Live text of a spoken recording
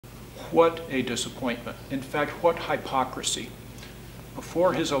What a disappointment. In fact, what hypocrisy.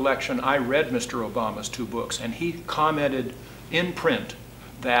 Before his election, I read Mr. Obama's 2 books, and he commented in print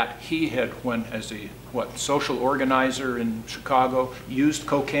that he had, when as a social organizer in Chicago, used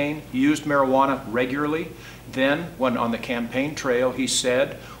cocaine, used marijuana regularly. Then, when on the campaign trail, he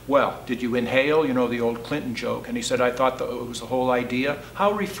said, well, did you inhale? You know, the old Clinton joke. And he said, I thought it was the whole idea.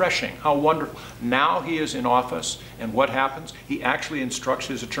 How refreshing, how wonderful. Now he is in office, and what happens? He actually instructs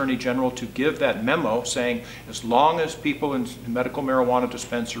his attorney general to give that memo saying, as long as people in medical marijuana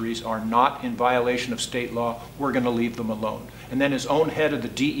dispensaries are not in violation of state law, we're going to leave them alone. And then his own head of the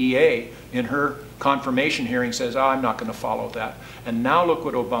DEA in her confirmation hearing says, oh, I'm not going to follow that. And now look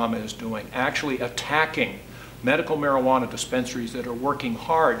what Obama is doing, actually attacking medical marijuana dispensaries that are working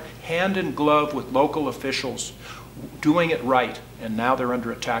hard, hand in glove with local officials, doing it right, and now they're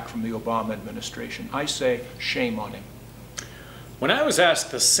under attack from the Obama administration. I say, shame on him. When I was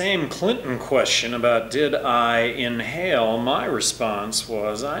asked the same Clinton question about did I inhale, my response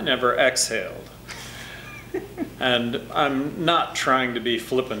was, I never exhaled. And I'm not trying to be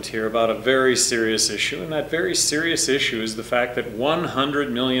flippant here about a very serious issue, and that very serious issue is the fact that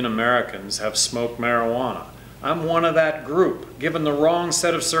 100 million Americans have smoked marijuana. I'm one of that group. Given the wrong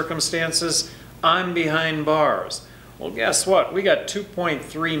set of circumstances, I'm behind bars. Well, guess what? We got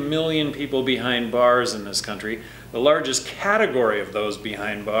 2.3 million people behind bars in this country, the largest category of those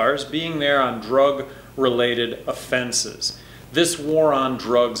behind bars being there on drug-related offenses. This war on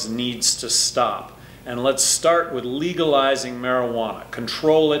drugs needs to stop. And let's start with legalizing marijuana.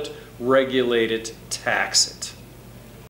 Control it, regulate it, tax it.